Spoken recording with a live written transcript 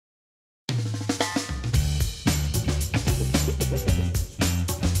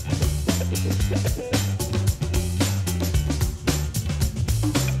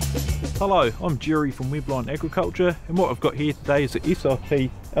Hello, I'm Gerry from Webline Agriculture, and what I've got here today is the SRP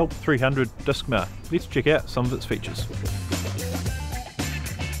Alp 300 disc mower. Let's check out some of its features.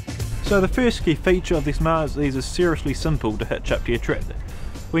 So the first key feature of this mower is these are seriously simple to hitch up to your tractor.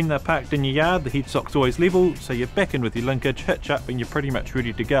 When they're parked in your yard, the headstock's always level, so you're back in with your linkage, hitch up and you're pretty much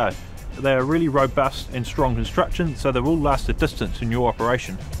ready to go. They are really robust and strong construction, so they will last a distance in your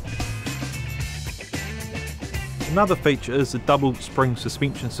operation. Another feature is the double spring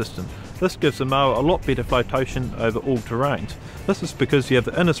suspension system. This gives the mower a lot better flotation over all terrains. This is because you have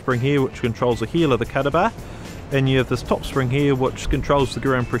the inner spring here which controls the heel of the cutter bar, and you have this top spring here which controls the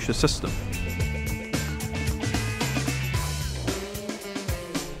ground pressure system.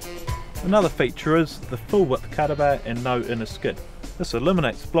 Another feature is the full width cutter bar and no inner skid. This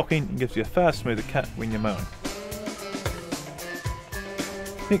eliminates blocking and gives you a far smoother cut when you're mowing.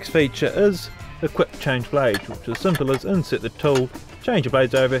 Next feature is the quick change blade, which is as simple as insert the tool, change your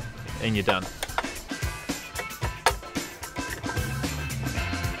blades over and you're done.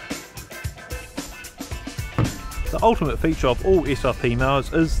 The ultimate feature of all SRP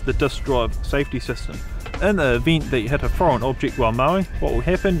mowers is the disc drive safety system. In the event that you hit a foreign object while mowing, what will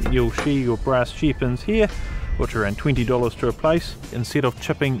happen, you'll shear your brass shear pins here, which are around $20 to replace, instead of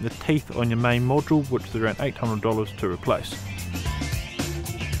chipping the teeth on your main module, which is around $800 to replace.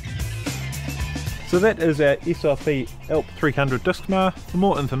 So that is our SRP Alp 300 disc mower. For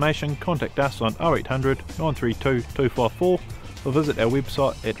more information, contact us on 0800 932 254 or visit our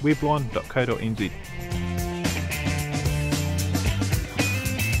website at webline.co.nz.